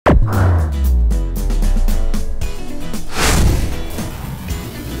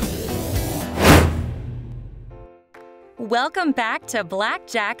Welcome back to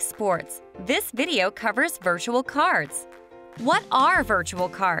Blackjack Sports. This video covers virtual cards. What are virtual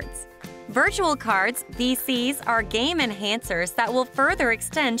cards? Virtual cards, VCs, are game enhancers that will further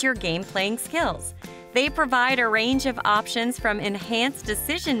extend your game-playing skills. They provide a range of options from enhanced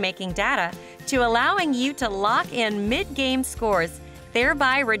decision-making data to allowing you to lock in mid-game scores,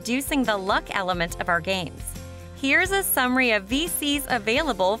 thereby reducing the luck element of our games. Here's a summary of VCs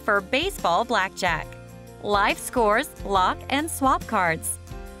available for baseball blackjack. LiveScores, lock, and swap cards.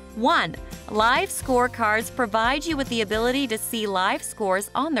 1. LiveScoreCards provide you with the ability to see live scores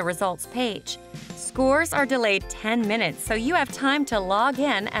on the results page. Scores are delayed 10 minutes, so you have time to log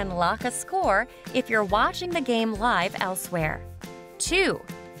in and lock a score if you're watching the game live elsewhere. 2.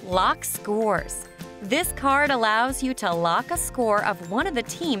 Lock Scores. This card allows you to lock a score of one of the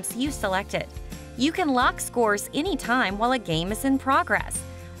teams you selected. You can lock scores anytime while a game is in progress.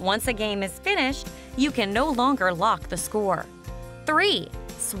 Once a game is finished, you can no longer lock the score. 3.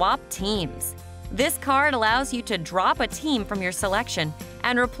 Swap Teams. This card allows you to drop a team from your selection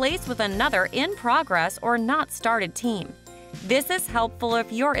and replace with another in progress or not started team. This is helpful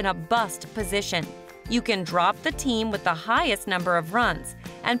if you're in a bust position. You can drop the team with the highest number of runs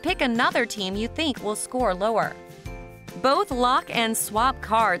and pick another team you think will score lower. Both lock and swap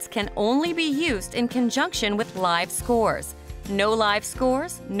cards can only be used in conjunction with live scores. No live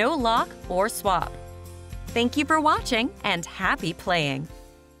scores, no lock or swap. Thank you for watching and happy playing!